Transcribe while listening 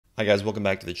Hi guys, welcome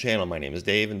back to the channel. My name is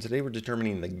Dave, and today we're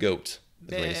determining the GOAT,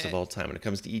 the greatest of all time when it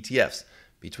comes to ETFs,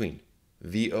 between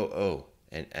VOO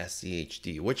and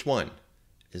SCHD. Which one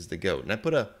is the GOAT? And I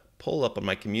put a poll up on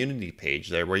my community page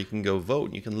there where you can go vote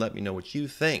and you can let me know what you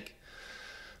think.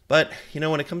 But,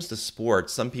 when it comes to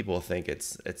sports, some people think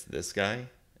it's this guy,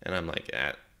 and I'm like,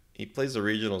 he plays a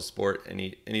regional sport and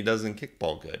he doesn't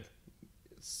kickball good.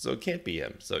 So it can't be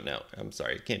him. So no, I'm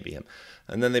sorry, it can't be him.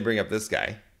 And then they bring up this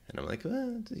guy. And I'm like,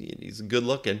 well, he's good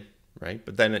looking, right?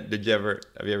 But then have you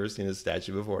ever seen his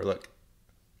statue before? Look.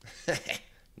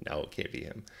 No, it can't be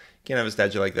him. You can't have a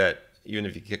statue like that, even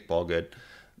if you kickball good.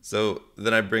 So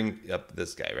then I bring up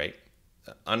this guy, right?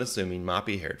 Unassuming,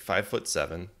 moppy haired,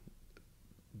 5'7",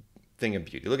 thing of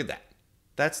beauty. Look at that.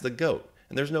 That's the GOAT.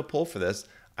 And there's no poll for this.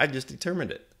 I just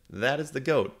determined it. That is the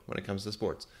GOAT when it comes to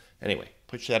sports. Anyway,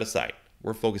 push that aside.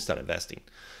 We're focused on investing.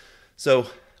 So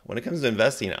when it comes to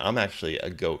investing, I'm actually a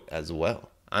GOAT as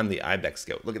well. I'm the IBEX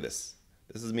GOAT. Look at this.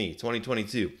 This is me,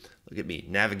 2022. Look at me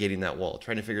navigating that wall,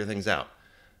 trying to figure things out.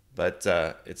 But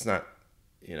it's not,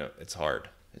 it's hard.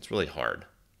 It's really hard.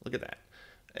 Look at that.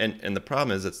 And the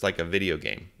problem is it's like a video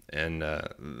game, and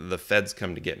the feds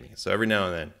come to get me. So every now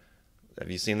and then, have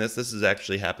you seen this? This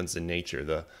actually happens in nature.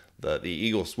 The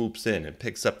eagle swoops in and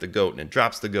picks up the goat, and it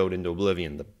drops the goat into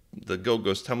oblivion. The goat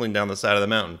goes tumbling down the side of the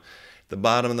mountain. The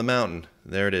bottom of the mountain,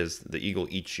 there it is. The eagle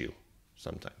eats you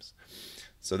sometimes.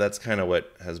 So that's kind of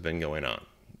what has been going on.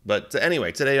 But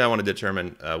anyway, today I want to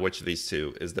determine which of these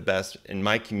two is the best in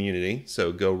my community.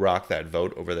 So go rock that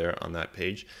vote over there on that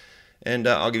page. And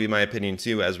I'll give you my opinion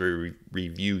too as we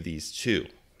review these two.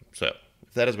 So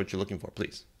if that is what you're looking for,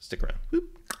 please stick around. Whoop.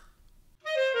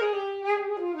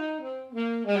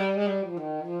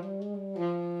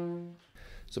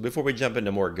 So before we jump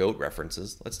into more GOAT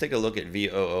references, let's take a look at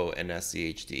VOO and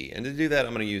SCHD. And to do that,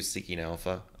 I'm going to use Seeking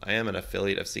Alpha. I am an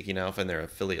affiliate of Seeking Alpha, and there are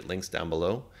affiliate links down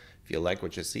below. If you like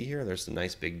what you see here, there's some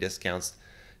nice big discounts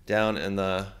down in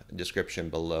the description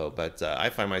below. But I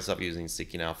find myself using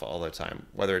Seeking Alpha all the time,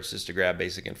 whether it's just to grab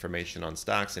basic information on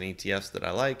stocks and ETFs that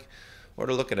I like, or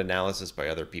to look at analysis by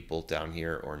other people down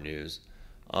here or news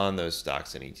on those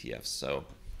stocks and ETFs. So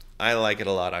I like it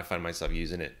a lot. I find myself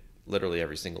using it literally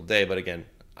every single day. But again,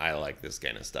 I like this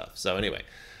kind of stuff. So anyway,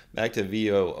 back to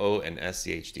VOO and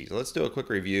SCHD. So let's do a quick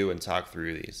review and talk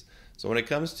through these. So when it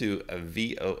comes to a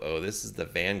VOO, this is the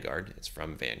Vanguard. It's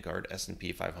from Vanguard,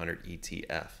 S&P 500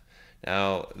 ETF.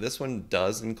 Now, this one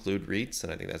does include REITs,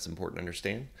 and I think that's important to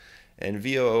understand. And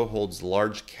VOO holds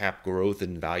large cap growth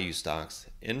and value stocks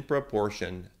in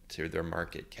proportion to their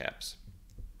market caps.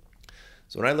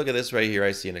 So when I look at this right here,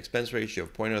 I see an expense ratio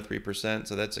of 0.03%.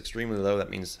 So that's extremely low. That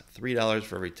means $3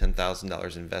 for every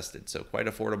 $10,000 invested. So quite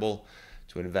affordable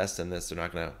to invest in this. They're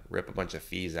not going to rip a bunch of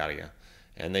fees out of you.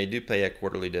 And they do pay a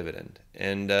quarterly dividend.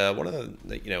 And one of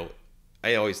the,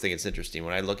 I always think it's interesting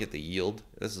when I look at the yield.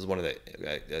 This is one of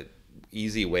the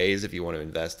easy ways if you want to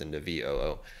invest into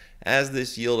VOO. As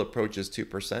this yield approaches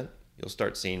 2%, you'll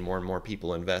start seeing more and more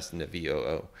people invest into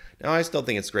VOO. Now, I still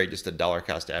think it's great just to dollar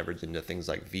cost average into things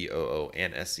like VOO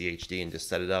and SCHD and just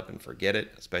set it up and forget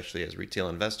it, especially as retail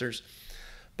investors.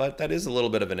 But that is a little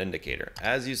bit of an indicator.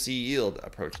 As you see yield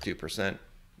approach 2%,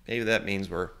 maybe that means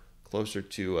we're closer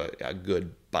to a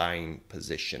good buying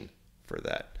position for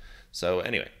that. So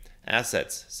anyway,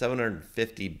 assets,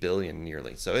 $750 billion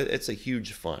nearly. So it's a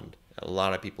huge fund. A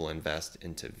lot of people invest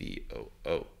into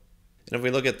VOO. And if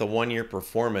we look at the one-year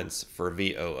performance for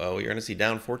VOO, you're going to see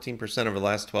down 14% over the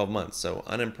last 12 months. So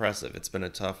unimpressive. It's been a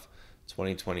tough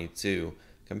 2022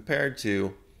 compared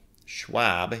to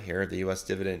Schwab here, the U.S.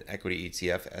 Dividend Equity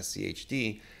ETF,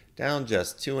 SCHD, down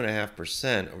just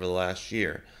 2.5% over the last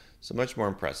year. So much more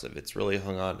impressive. It's really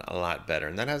hung on a lot better.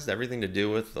 And that has everything to do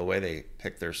with the way they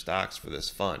pick their stocks for this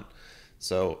fund.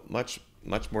 So much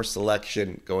more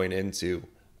selection going into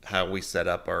how we set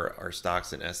up our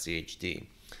stocks in SCHD.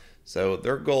 So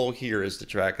their goal here is to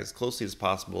track as closely as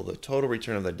possible the total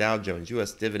return of the Dow Jones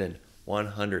U.S. Dividend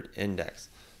 100 Index.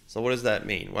 So what does that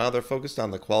mean? Well, they're focused on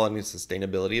the quality and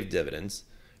sustainability of dividends,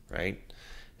 right?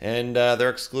 And they're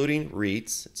excluding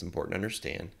REITs, it's important to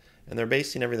understand. And they're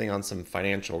basing everything on some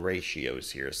financial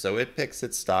ratios here. So it picks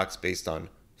its stocks based on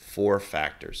 4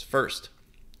 factors. First,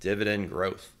 dividend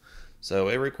growth. So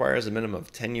it requires a minimum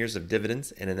of 10 years of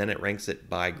dividends, and then it ranks it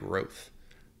by growth.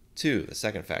 2, the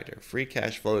second factor, free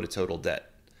cash flow to total debt.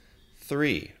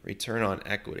 3, return on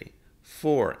equity.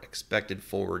 4, expected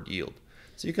forward yield.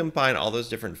 So you combine all those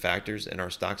different factors, and our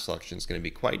stock selection is going to be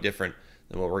quite different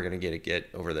than what we're going to get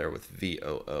over there with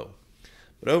VOO.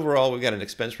 But overall, we've got an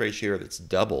expense ratio that's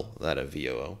double that of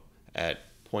VOO at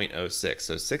 0.06,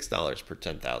 so $6 per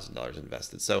 $10,000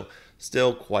 invested. So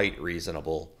still quite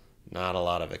reasonable Not a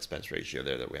lot of expense ratio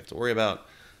there that we have to worry about.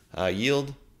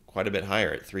 Yield, quite a bit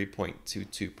higher at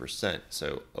 3.22%,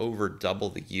 so over double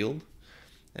the yield.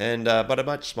 And but a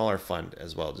much smaller fund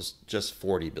as well, just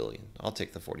 40 billion. I'll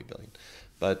take the 40 billion,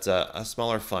 but a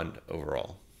smaller fund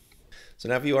overall. So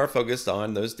now if you are focused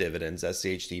on those dividends,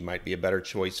 SCHD might be a better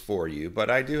choice for you. But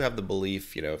I do have the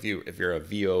belief, if you're a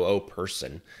VOO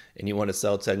person and you want to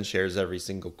sell 10 shares every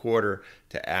single quarter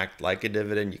to act like a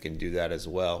dividend, you can do that as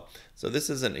well. So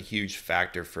this isn't a huge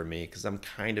factor for me because I'm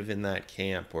kind of in that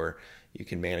camp where you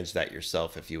can manage that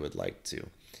yourself if you would like to.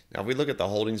 Now, if we look at the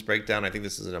holdings breakdown, I think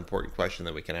this is an important question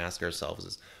that we can ask ourselves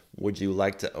is, would you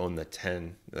like to own the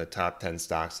top 10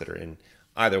 stocks that are in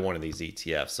either one of these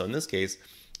ETFs? So in this case,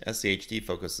 SCHD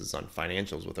focuses on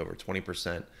financials with over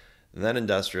 20%, then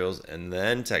industrials, and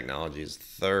then technology is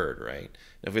third, right?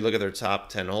 And if we look at their top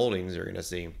 10 holdings, you're going to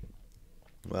see,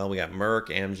 well, we got Merck,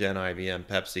 Amgen, IBM,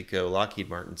 PepsiCo, Lockheed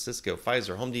Martin, Cisco,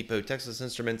 Pfizer, Home Depot, Texas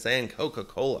Instruments, and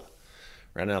Coca-Cola.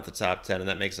 Rounding out the top 10, and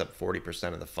that makes up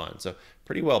 40% of the fund. So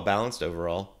pretty well balanced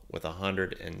overall with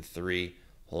 103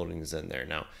 holdings in there.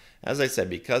 Now, as I said,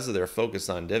 because of their focus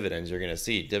on dividends, you're going to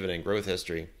see dividend growth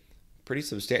history pretty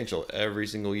substantial every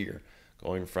single year,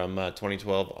 going from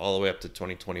 2012 all the way up to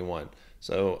 2021.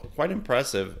 So quite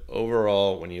impressive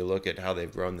overall when you look at how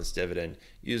they've grown this dividend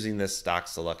using this stock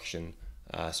selection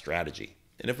strategy.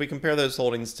 And if we compare those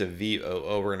holdings to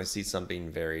VOO, we're going to see something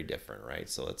very different, right?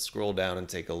 So let's scroll down and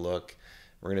take a look.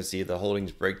 We're going to see the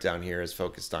holdings breakdown here is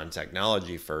focused on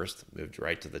technology first, moved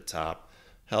right to the top.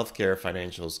 Healthcare,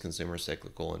 financials, consumer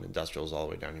cyclical, and industrials all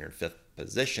the way down here in fifth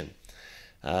position.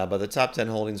 But the top 10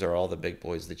 holdings are all the big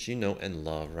boys that you know and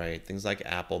love, right? Things like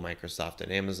Apple, Microsoft,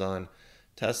 and Amazon,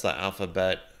 Tesla,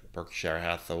 Alphabet, Berkshire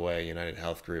Hathaway, United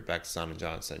Health Group, Exxon, and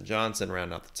Johnson & Johnson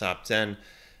round out the top 10. And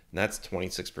that's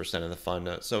 26% of the fund.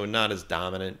 So not as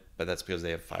dominant, but that's because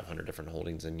they have 500 different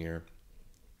holdings in here.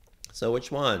 So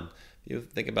which one? If you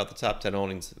think about the top 10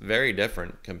 holdings, very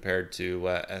different compared to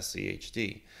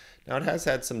SCHD. Now, it has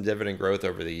had some dividend growth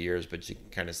over the years, but you can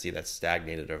kind of see that's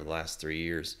stagnated over the last 3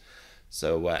 years.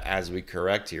 So as we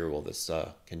correct here, will this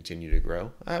continue to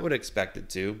grow? I would expect it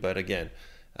to, but again,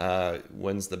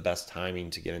 when's the best timing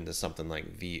to get into something like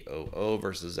VOO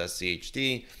versus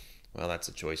SCHD? Well, that's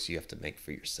a choice you have to make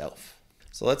for yourself.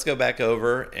 So let's go back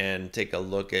over and take a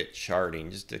look at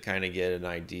charting just to kind of get an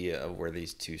idea of where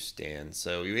these two stand.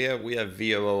 So we have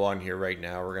VOO on here right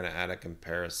now. We're going to add a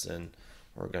comparison.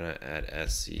 We're going to add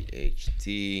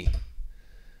SCHD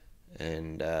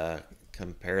and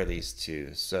compare these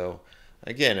two. So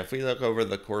again, if we look over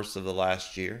the course of the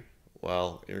last year,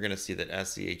 well, you're going to see that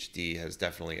SCHD has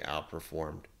definitely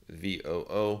outperformed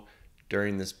VOO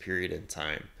during this period in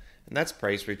time. And that's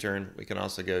price return. We can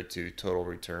also go to total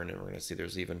return, and we're going to see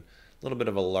there's even a little bit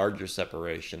of a larger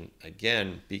separation,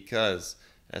 again, because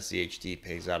SCHD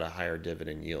pays out a higher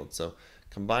dividend yield. So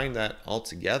combine that all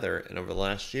together, and over the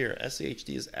last year,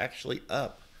 SCHD is actually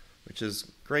up, which is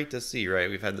great to see, right?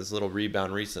 We've had this little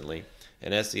rebound recently,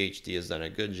 and SCHD has done a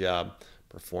good job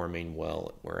performing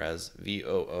well, whereas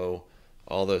VOO,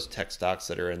 all those tech stocks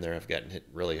that are in there have gotten hit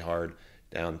really hard,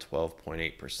 down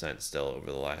 12.8% still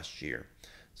over the last year.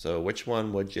 So which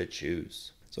one would you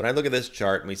choose? So when I look at this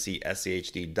chart and we see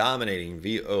SCHD dominating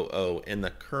VOO in the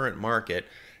current market,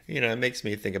 it makes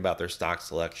me think about their stock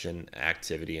selection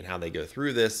activity and how they go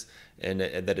through this, and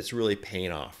that it's really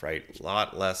paying off, right? A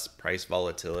lot less price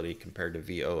volatility compared to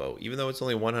VOO. Even though it's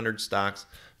only 100 stocks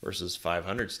versus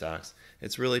 500 stocks,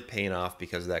 it's really paying off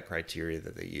because of that criteria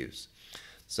that they use.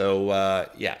 So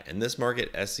yeah, in this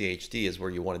market, SCHD is where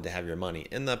you wanted to have your money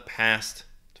in the past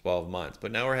 12 months,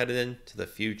 but now we're headed into the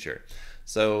future.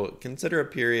 So consider a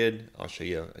period, I'll show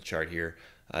you a chart here,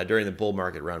 during the bull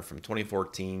market run from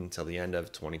 2014 till the end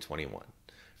of 2021,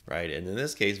 right? And in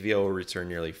this case, VOO returned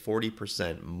nearly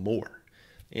 40% more.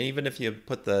 And even if you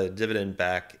put the dividend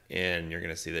back in, you're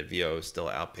going to see that VOO still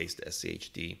outpaced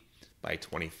SCHD by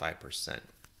 25%.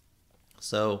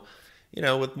 So,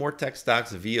 with more tech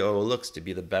stocks, VOO looks to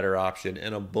be the better option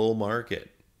in a bull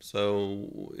market.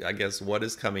 So I guess what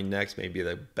is coming next may be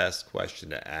the best question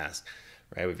to ask,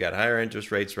 right? We've got higher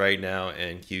interest rates right now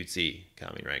and QT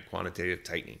coming, right? Quantitative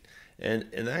tightening. And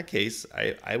in that case,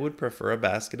 I would prefer a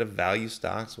basket of value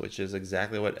stocks, which is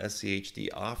exactly what SCHD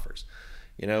offers.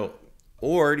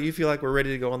 Or do you feel like we're ready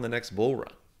to go on the next bull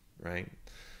run, right?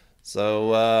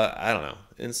 So I don't know.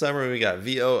 In summary, we got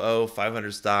VOO,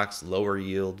 500 stocks, lower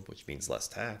yield, which means less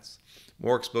tax.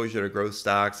 More exposure to growth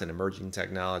stocks and emerging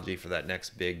technology for that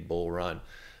next big bull run.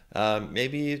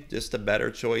 Maybe just a better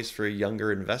choice for a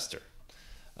younger investor.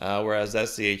 Whereas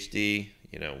SCHD,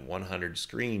 100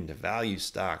 screened value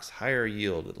stocks, higher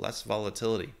yield, less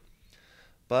volatility.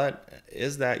 But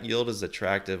is that yield as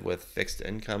attractive with fixed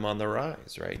income on the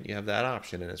rise, right? You have that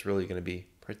option, and it's really going to be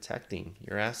protecting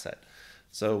your asset.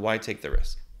 So why take the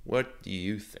risk? What do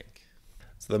you think?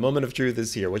 So the moment of truth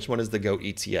is here. Which one is the GOAT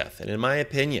ETF? And in my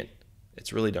opinion,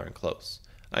 it's really darn close.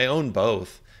 I own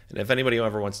both. And if anybody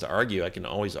ever wants to argue, I can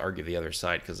always argue the other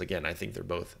side because, again, I think they're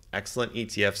both excellent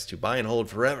ETFs to buy and hold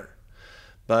forever.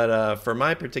 But for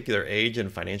my particular age and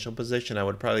financial position, I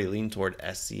would probably lean toward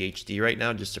SCHD right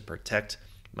now just to protect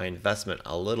my investment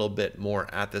a little bit more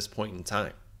at this point in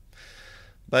time.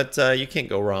 But you can't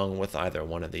go wrong with either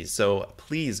one of these. So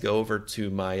please go over to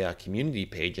my community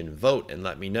page and vote and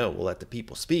let me know. We'll let the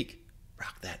people speak.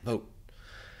 Rock that vote.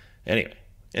 Anyway,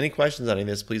 any questions on any of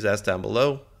this, please ask down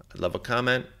below. I'd love a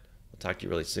comment. We'll talk to you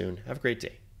really soon. Have a great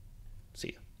day.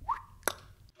 See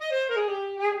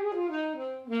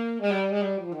you.